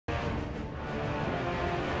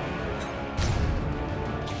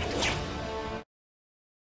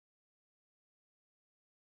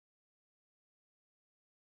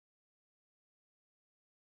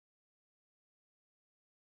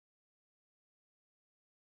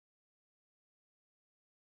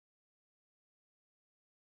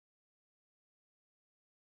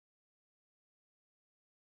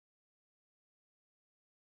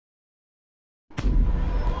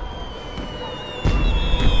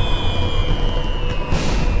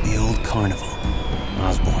carnival.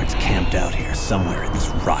 Osborn's camped out here somewhere in this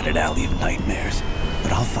rotted alley of nightmares.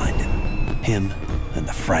 But I'll find him. Him and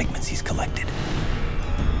the fragments he's collected.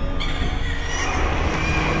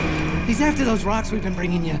 He's after those rocks we've been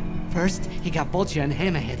bringing you. First, he got Vulture and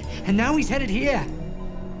Hammerhead, and now he's headed here.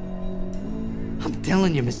 I'm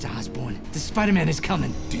telling you, Mr. Osborn, the Spider-Man is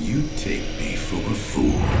coming. Do you take me for a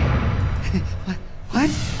fool? What?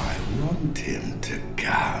 I want him to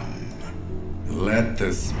come. Let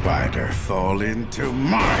the spider fall into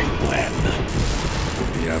my web.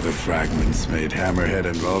 The other fragments made Hammerhead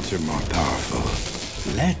and Vulture more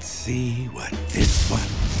powerful. Let's see what this one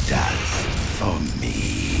does for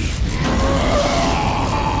me.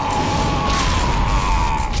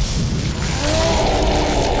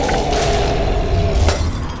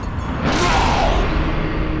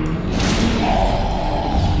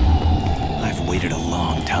 I've waited a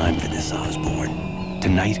long time for this, Osborn.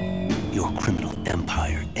 Tonight, your criminal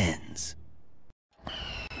empire ends.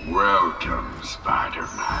 Welcome,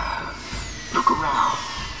 Spider-Man. Look around.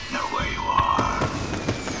 Know where you are.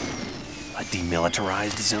 A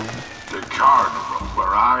demilitarized zone? The carnival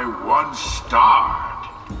where I once starred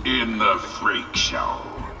in the freak show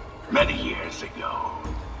many years ago.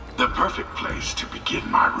 The perfect place to begin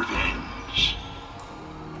my revenge.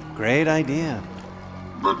 Great idea.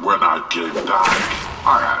 But when I came back,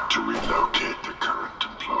 I had to relocate the current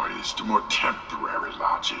employees to more temporary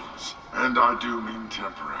lodgings. And I do mean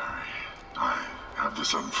temporary. I have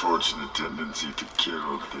this unfortunate tendency to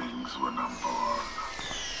kill things when I'm bored.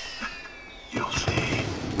 You'll see.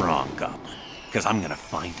 Wrong, Goblin. Because I'm gonna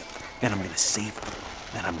find him, and I'm gonna save him.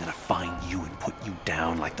 Then I'm gonna find you and put you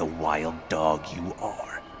down like the wild dog you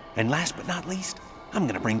are. And last but not least, I'm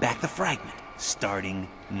gonna bring back the fragment, starting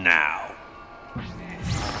now.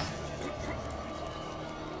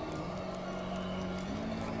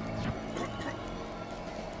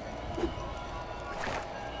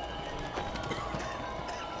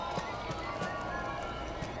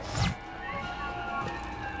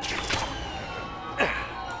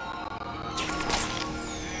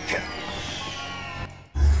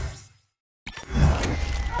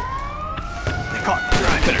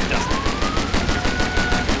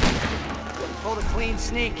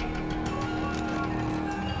 Sneak.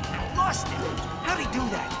 Lost him. How'd he do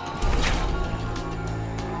that?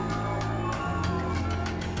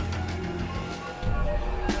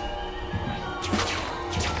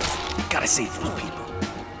 Gotta save those people.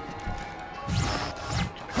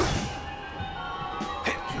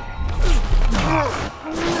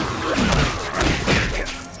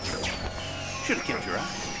 Should've kept your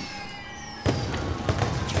eyes.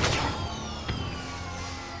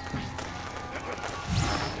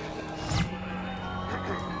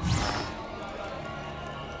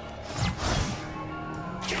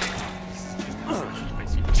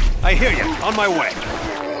 I hear you. On my way.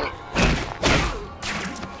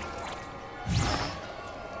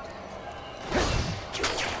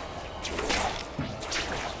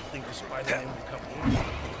 Think the Spider-Man will come here?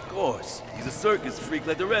 Of course. He's a circus freak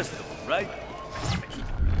like the rest of them, right?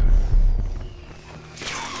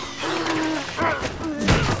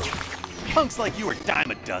 Punks like you are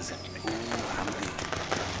dime a dozen.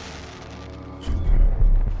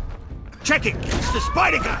 Check it! It's the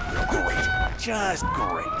Spider Guy! Great. Just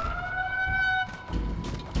great.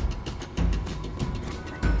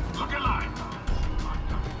 Look alive.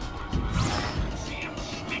 See him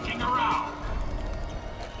sneaking around.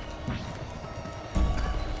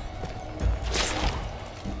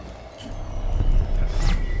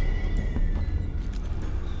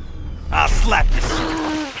 I'll slap this.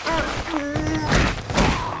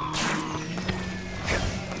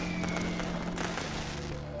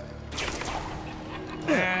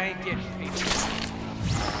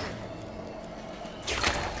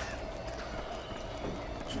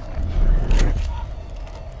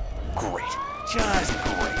 Great. Just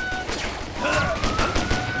great.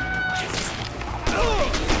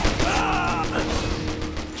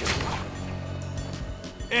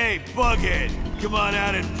 Hey, Bughead! Come on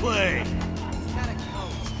out and play!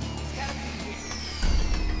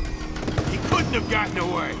 He couldn't have gotten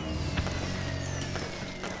away!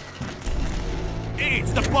 Hey,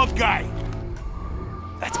 it's the bug guy!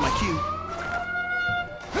 That's my cue.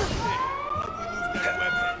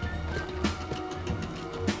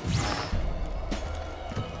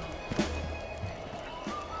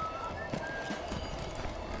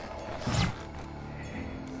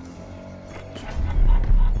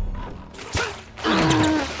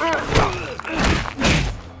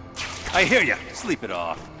 I hear you. Sleep it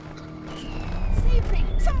off. Save me!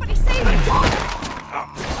 Somebody save me!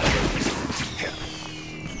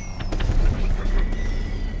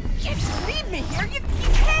 You've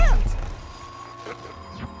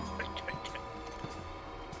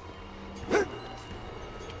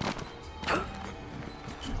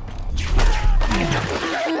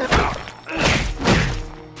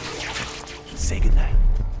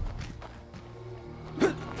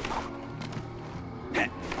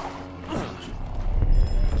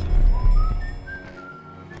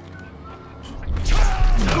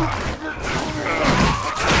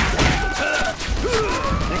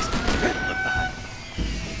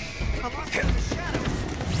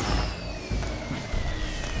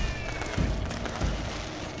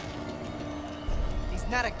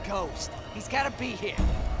He's gotta be here.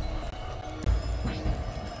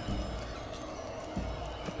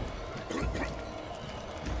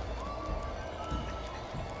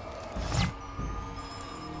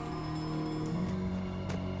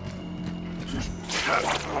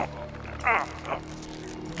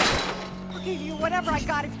 I'll give you whatever I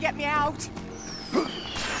got if you get me out.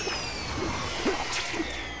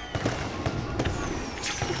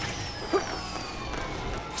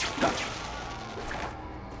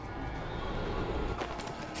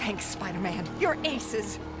 Thanks, Spider-Man. You're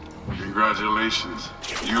aces. Congratulations.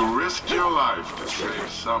 You risked your life to save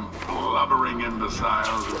some blubbering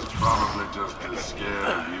imbeciles who's probably just as scared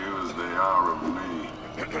of you as they are of me.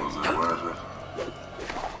 Was it worth it?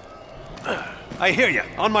 I hear you.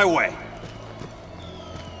 On my way.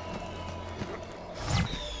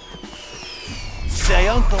 Say,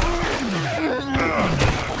 Uncle.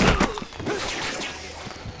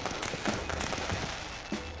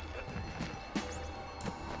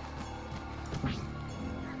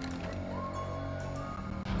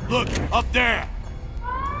 Look, up there!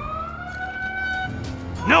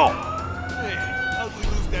 No! Hey, how'd we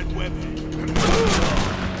lose that weapon?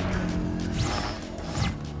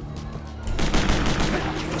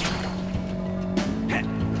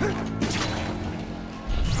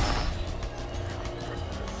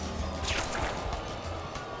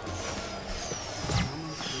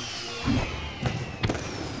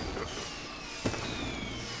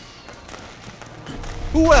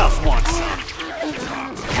 Who else wants some?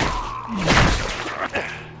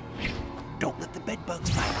 Don't let the bedbugs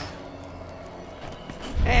bite.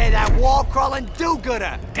 Hey, that wall-crawling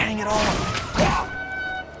do-gooder! Dang it all.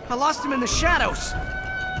 I lost him in the shadows.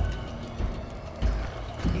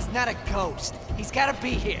 He's not a ghost. He's gotta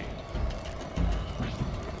be here.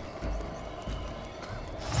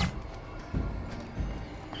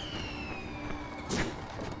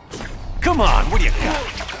 Come on, what do you got?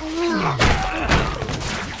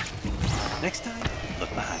 Next time, look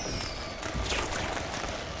behind you.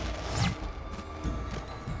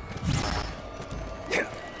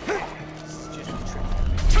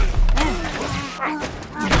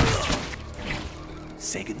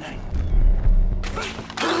 Say goodnight.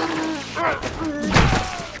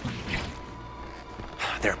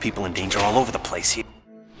 There are people in danger all over the place here.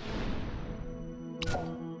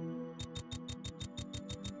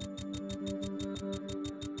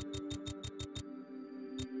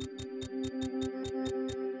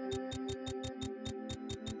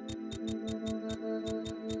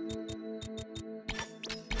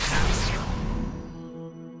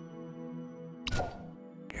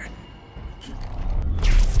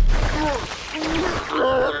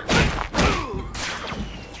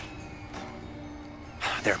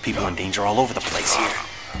 There are people in danger all over the place here.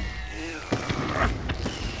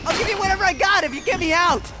 I'll give you whatever I got if you get me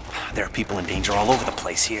out! There are people in danger all over the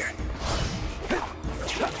place here.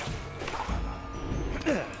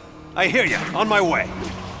 I hear you. On my way.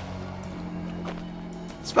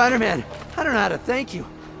 Spider-Man, I don't know how to thank you.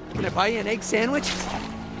 Can I buy you an egg sandwich?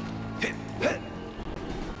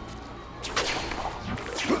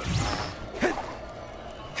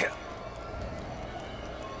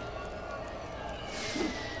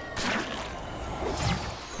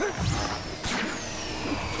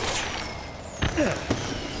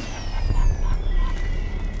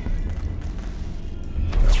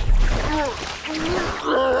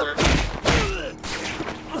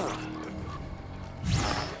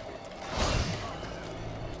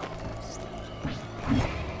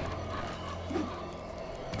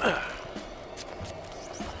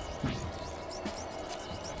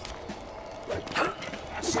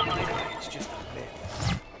 It's just a myth.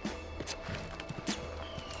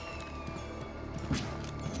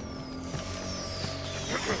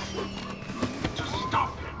 To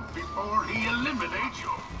stop him before he eliminates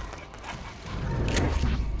you.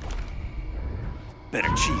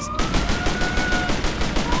 Better cheese it.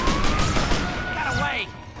 Got away!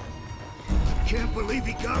 Can't believe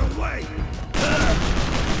he got away!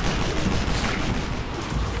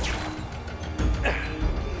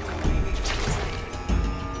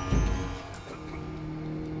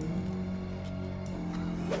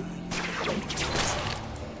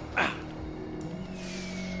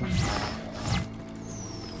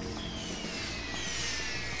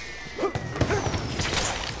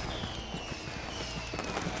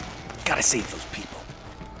 Gotta save those people.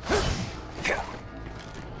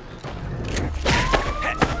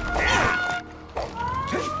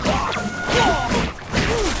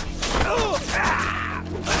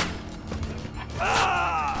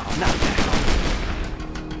 Not that.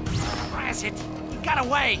 Blast it! He got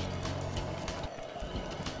away!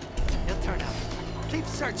 He'll turn up. Keep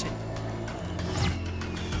searching.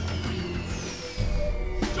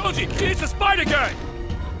 told you! It's a spider guy!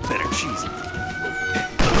 Better cheese it.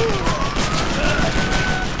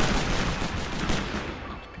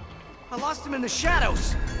 I lost him in the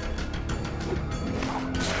shadows.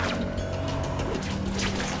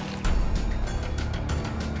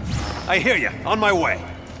 I hear you. On my way.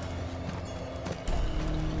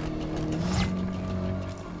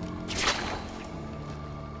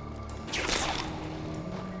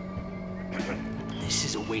 This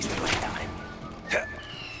is a waste of my time.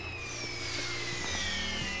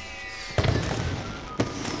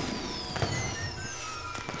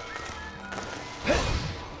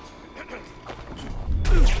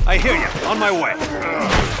 I hear you. On my way.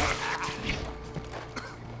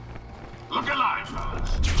 Look alive,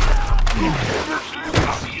 fellas. You can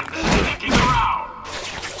see him sneaking around.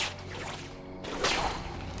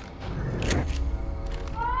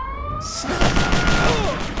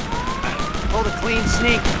 Hold a clean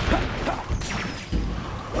sneak.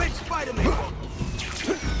 Wait, Spider-Man!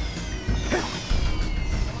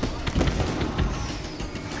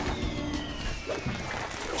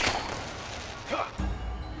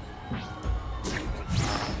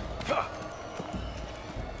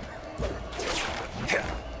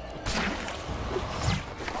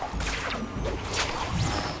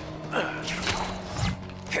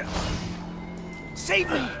 Save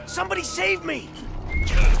me! Somebody save me!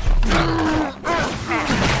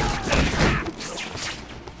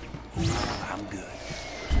 I'm good.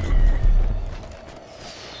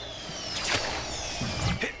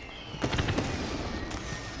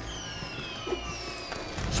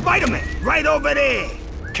 Spider-Man! Right over there!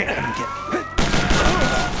 Can't let him get me.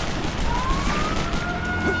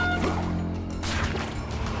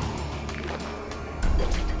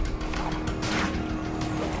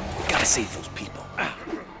 Gotta save those people.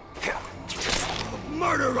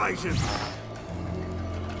 Murderize him!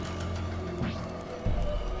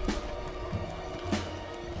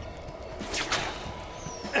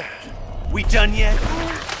 We done yet?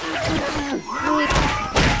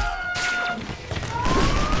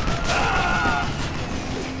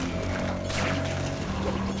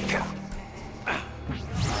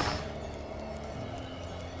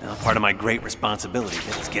 Now, part of my great responsibility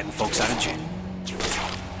is getting folks out of jail.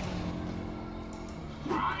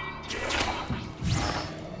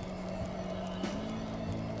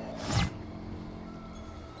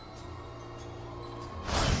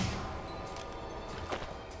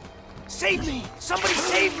 Save me! Somebody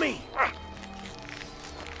save me!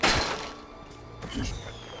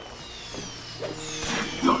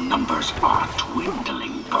 Your numbers are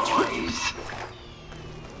dwindling, boys.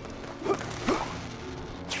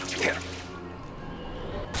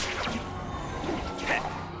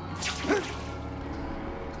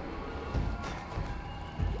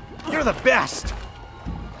 You're the best!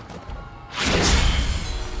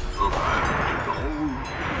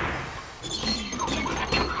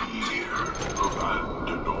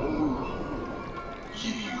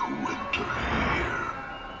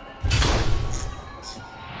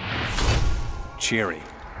 Cheery.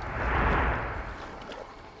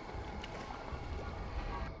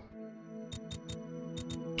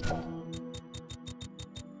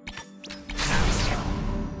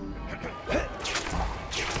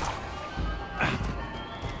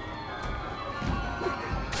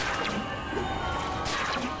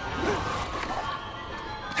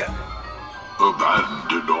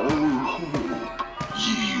 Abandon all hope,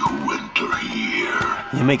 ye who enter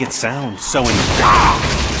here. You make it sound so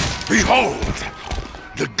Behold!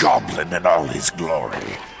 The goblin in all his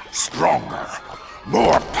glory. Stronger,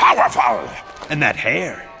 more powerful! And that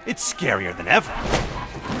hair, it's scarier than ever.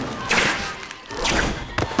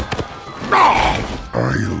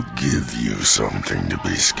 I'll give you something to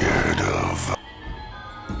be scared of.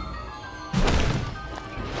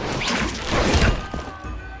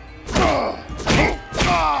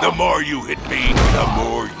 The more you hit me, the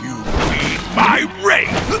more you feed my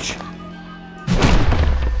rage!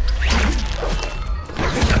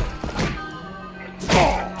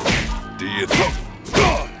 Do you think?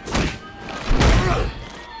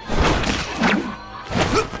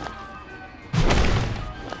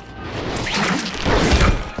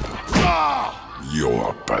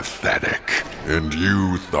 You're pathetic, and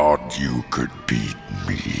you thought you could beat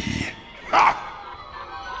me. Ha!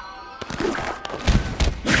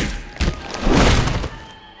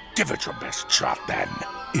 Give it your best shot, then.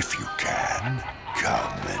 If you can,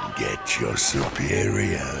 come and get your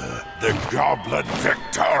superior. The Goblin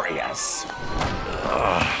victorious.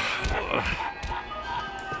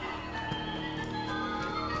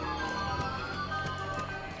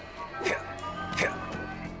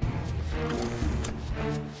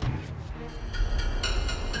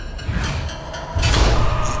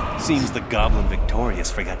 Seems the Goblin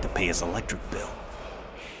Victorious forgot to pay his electric bill.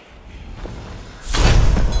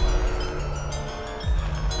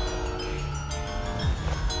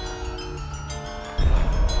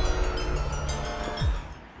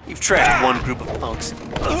 You've trashed one group of punks.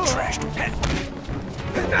 You've trashed ten.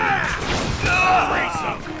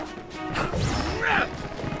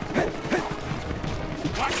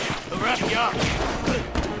 The rest of y'all.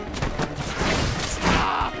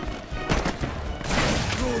 Stop!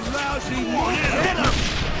 You lousy hit him!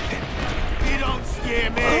 You don't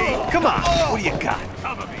scare me! Come on, what do you got?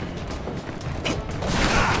 Cover me!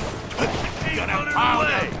 You're gonna pound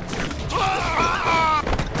it!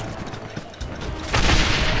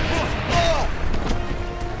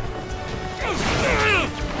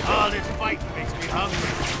 All this fighting makes me hungry.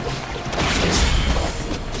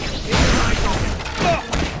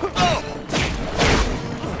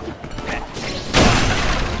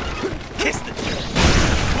 Kiss the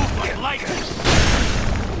Move like lightning.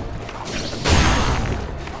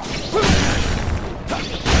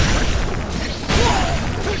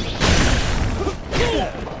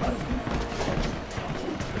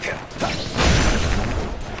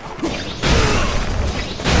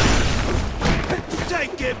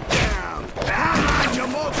 Take him down! Come on, you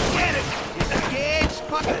won't get it! It's a gauge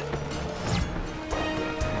puppet!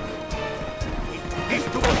 He's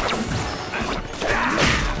too...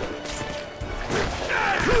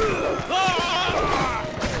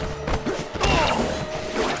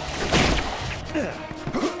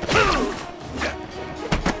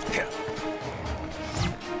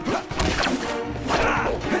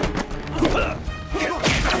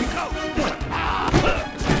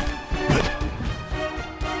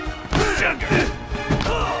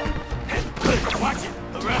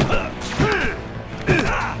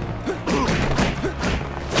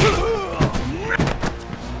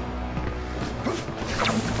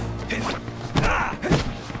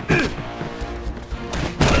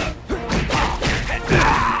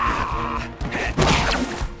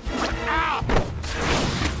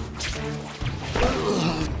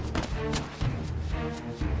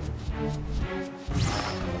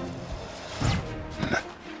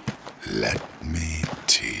 Let me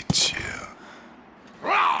teach you.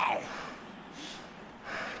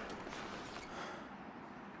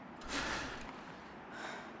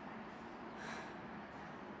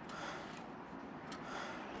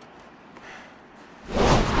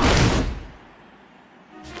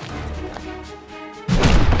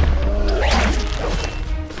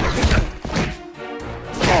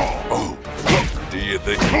 Do you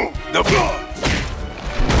think? No.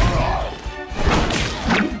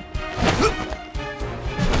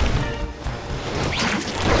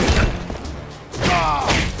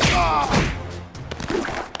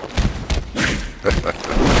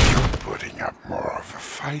 Putting up more of a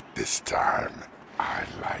fight this time. I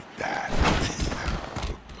like that.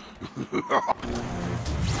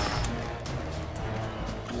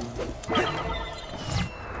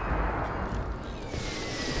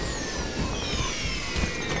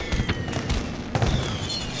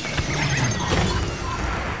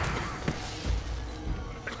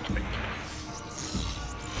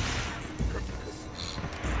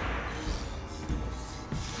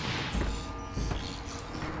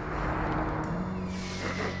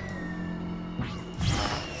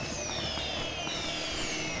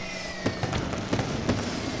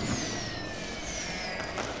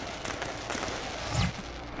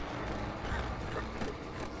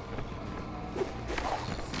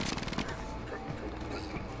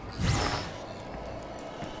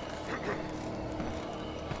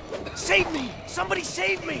 Save me! Somebody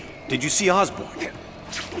save me! Did you see Osborn?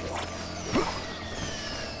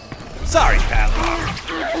 Sorry, pal.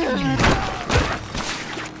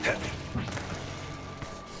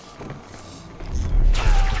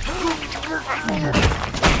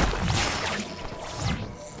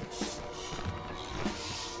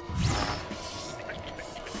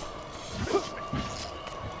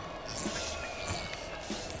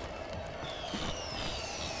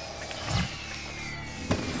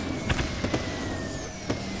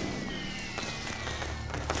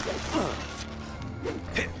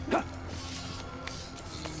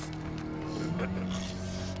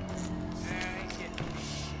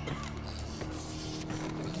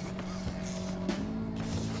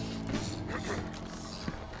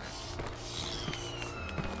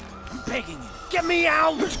 Begging you, get me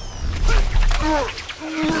out! I'll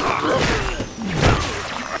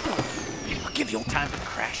give you time to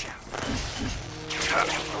crash out.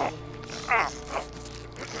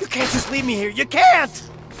 You can't just leave me here, you can't!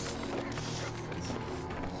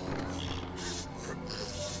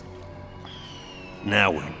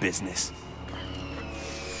 Now we're in business.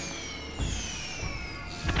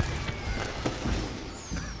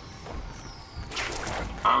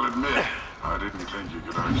 I'll admit, I didn't think you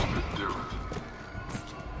could actually do it.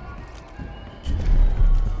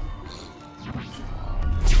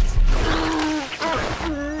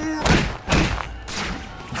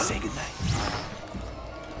 Say goodnight.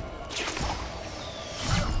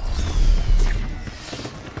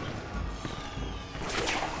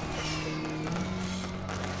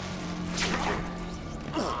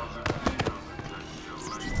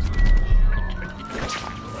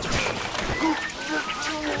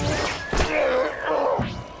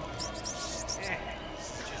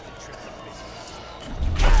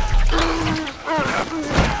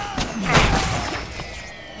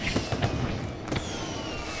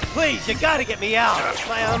 Please, you gotta get me out.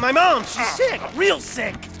 My mom, she's sick, real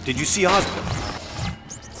sick. Did you see Osborn?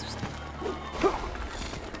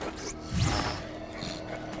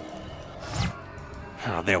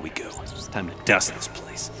 Oh, there we go. It's time to dust this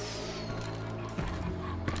place.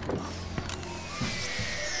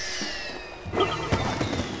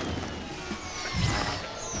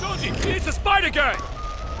 Joji, it's the spider guy.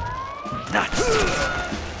 Nuts.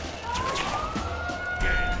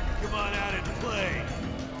 Come on out and play.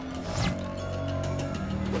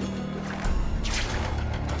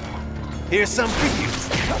 Here's some for you.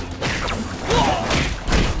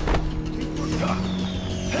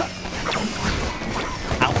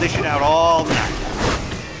 I'll dish it out all night.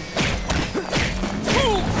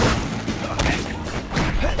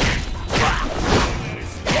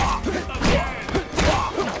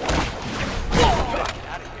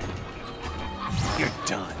 You're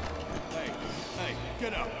done. Hey,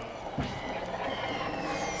 get up.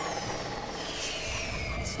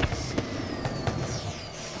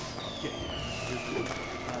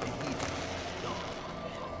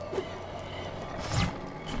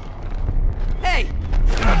 Hey!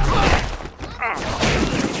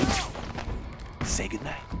 Say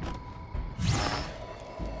goodnight.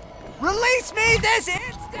 Release me this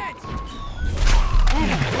instant!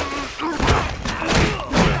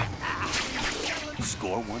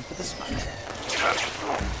 Score one for the spider.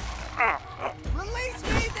 Release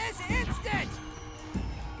me this instant!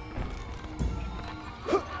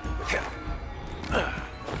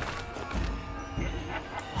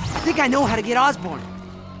 I think I know how to get Osborn.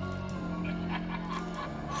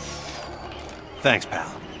 Thanks,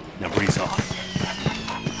 pal. Now breeze off.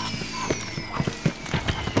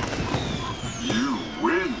 You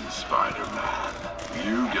win, Spider-Man.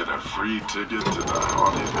 You get a free ticket to the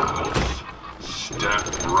haunted house. Step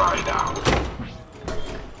right out.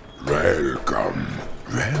 Welcome.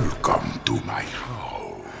 Welcome to my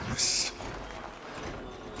house.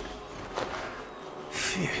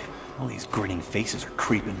 Phew. All these grinning faces are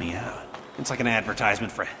creeping me out. It's like an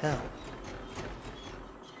advertisement for hell.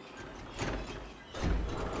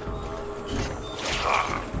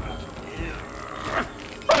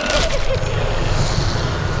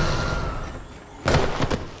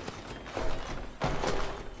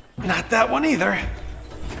 Not that one either.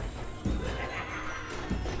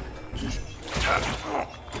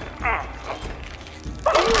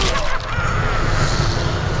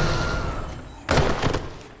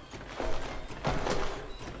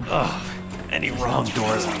 Oh, any wrong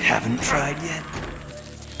doors I haven't tried yet?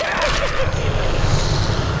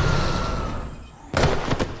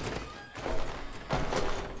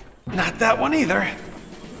 Not that one either.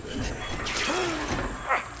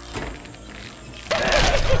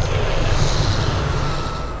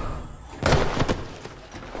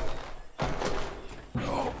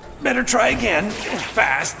 Oh, better try again.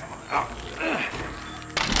 Fast.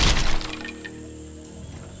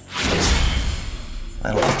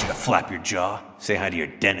 I don't want you to flap your jaw. Say hi to your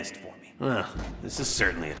dentist for me. Well, this is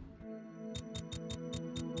certainly a...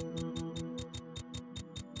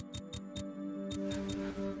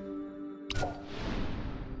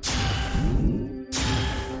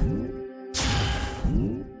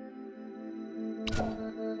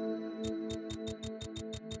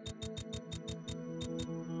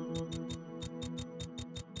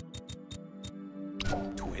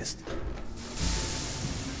 twist.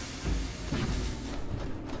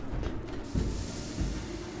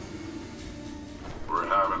 We're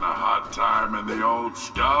having a hot time in the old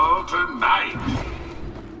skull tonight.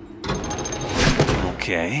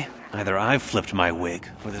 Okay. Either I've flipped my wig,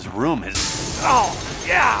 or this room is... Oh,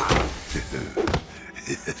 yeah!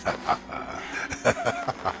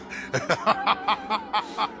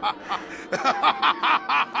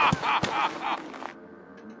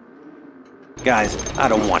 Guys, I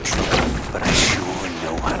don't want trouble, but I sure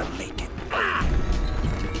know how to make it. Pound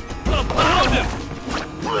him!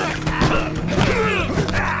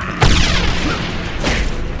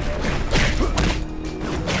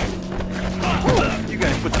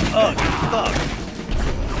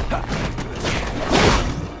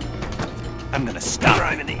 I'm gonna stop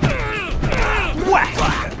him. Whack!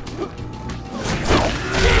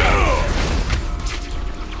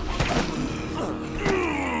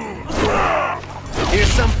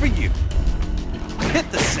 Here's some for you.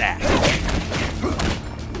 Hit the sack.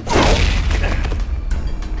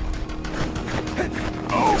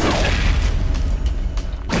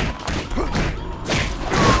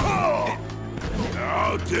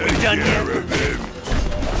 I'll take care of him.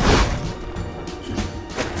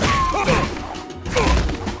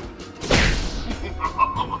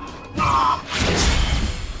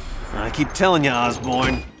 I keep telling you,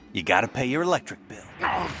 Osborn, you gotta pay your electric bill.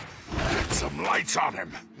 Get some lights on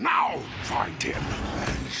him. Now! Find him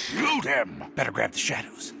and shoot him! Better grab the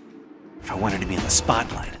shadows. If I wanted to be in the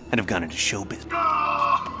spotlight, I'd have gone into show business.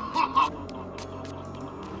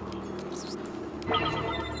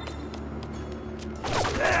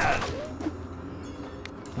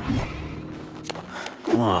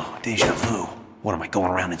 Whoa, deja vu. What am I,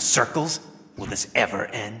 going around in circles? Will this ever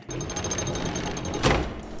end?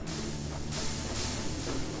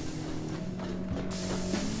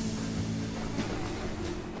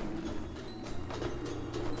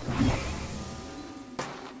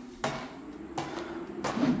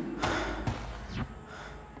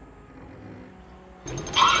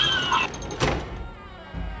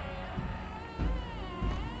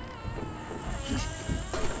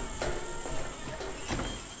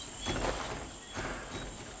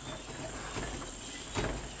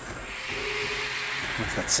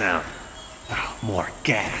 What's that sound? Oh, more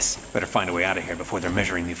gas. Better find a way out of here before they're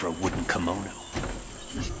measuring me for a wooden kimono.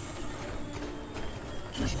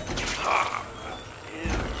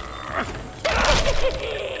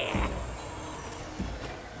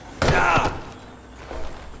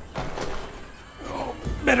 Oh,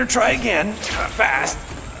 better try again. Fast.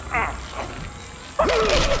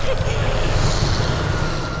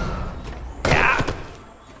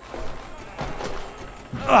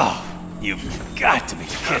 Oh. You've got to be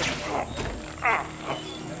kidding.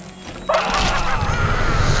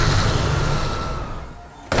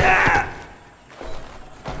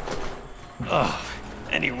 Oh,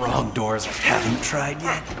 any wrong doors I haven't tried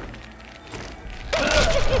yet?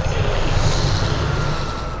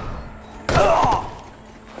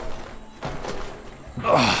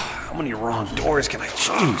 Oh, how many wrong doors can I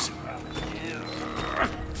choose?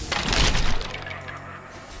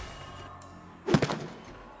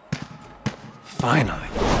 Finally.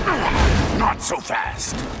 Not so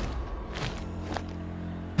fast.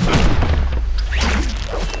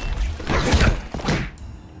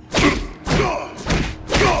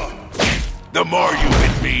 The more you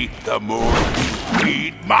hit me, the more you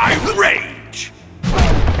feed my rage.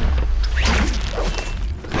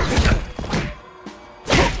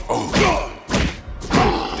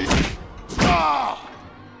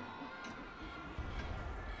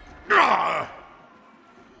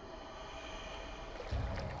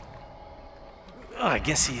 I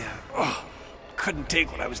guess he, couldn't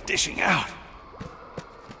take what I was dishing out.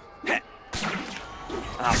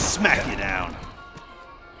 I'll smack you down.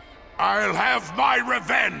 I'll have my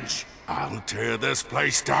revenge. I'll tear this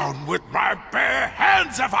place down with my bare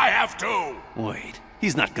hands if I have to. Wait,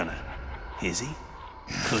 he's not gonna... Is he?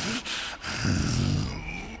 Could he?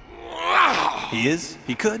 He is,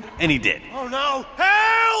 he could, and he did. Oh no!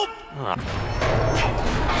 Help!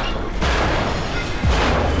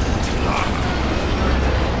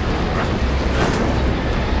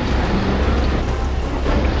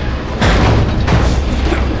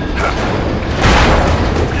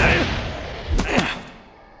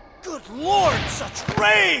 Good Lord, such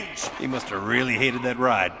rage! He must have really hated that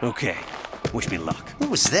ride. Okay, wish me luck. What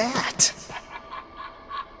was that?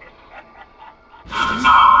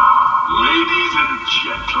 Now, ladies and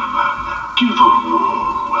gentlemen, give a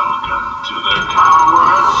warm welcome to the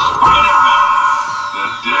coward Spider-Man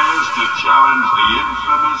that dares to challenge the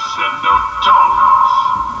infamous and notorious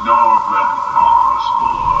Norman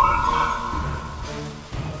Osborn.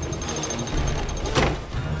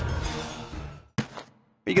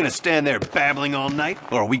 Are you gonna stand there babbling all night,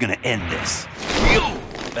 or are we gonna end this? You!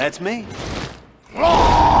 That's me.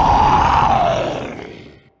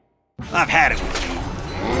 I've had it with you.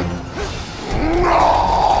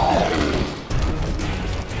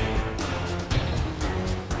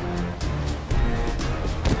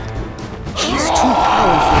 He's too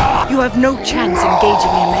powerful. You have no chance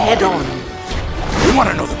engaging him head-on. You want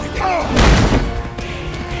to know the way?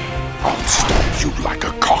 I'll stomp you like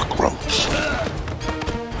a cockroach.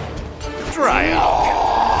 Try it.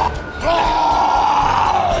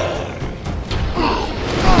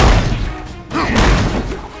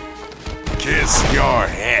 Kiss your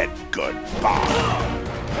head goodbye.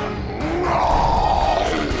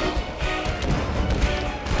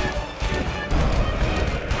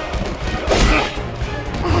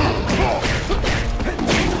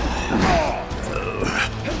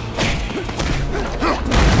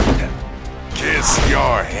 kiss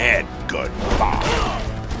your head goodbye.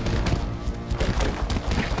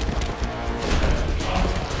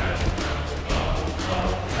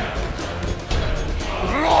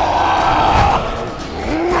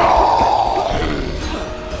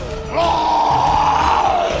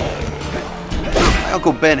 My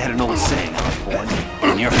Uncle Ben had an old saying, Osborn,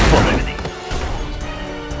 and you're full of it.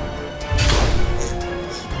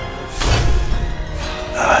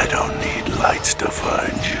 I don't need lights to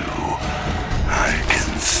find you. I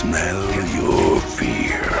can smell your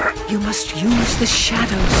fear. You must use the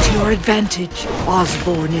shadows to your advantage.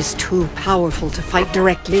 Osborn is too powerful to fight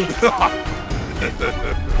directly.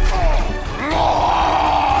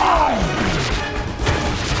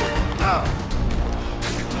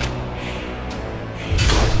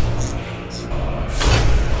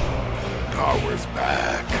 Power's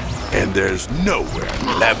back, and there's nowhere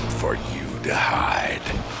left for you to hide.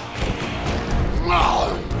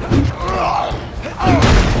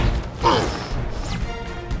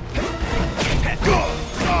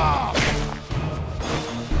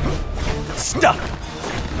 Stuck!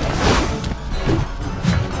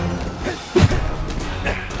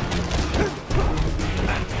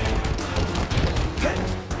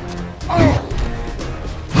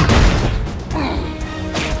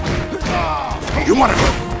 You want to...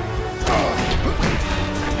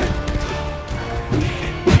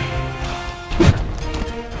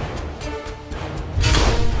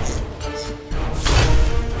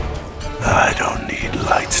 I don't need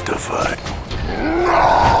lights to fight.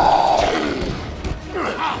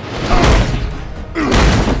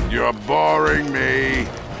 You're boring me.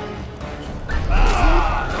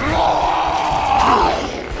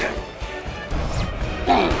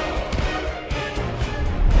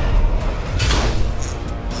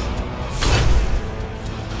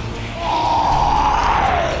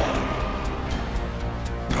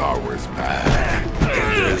 Power's back, and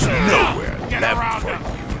there's nowhere left for you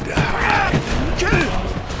to hide.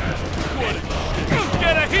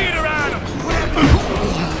 Get a heater on him!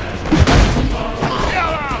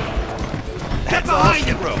 That's behind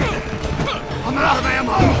you, bro! I'm out of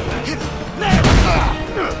ammo.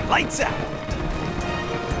 Lights out!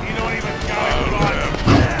 You don't even got a good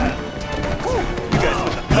eye. You guys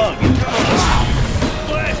put the thug in the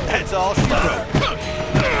That's all she wrote.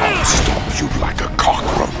 I'll stomp you like a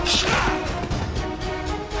cockroach.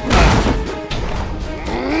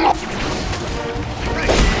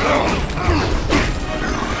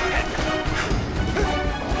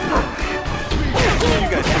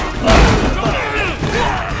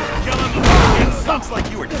 Sounds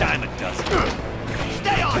like you were dime a dozen.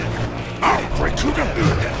 Stay on it. I'll break you down.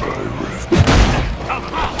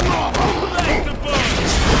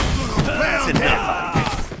 That's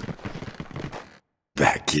enough.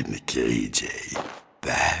 Back in the cage, eh?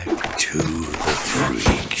 Back to the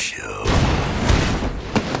freak show.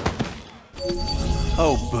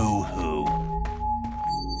 Oh, boo.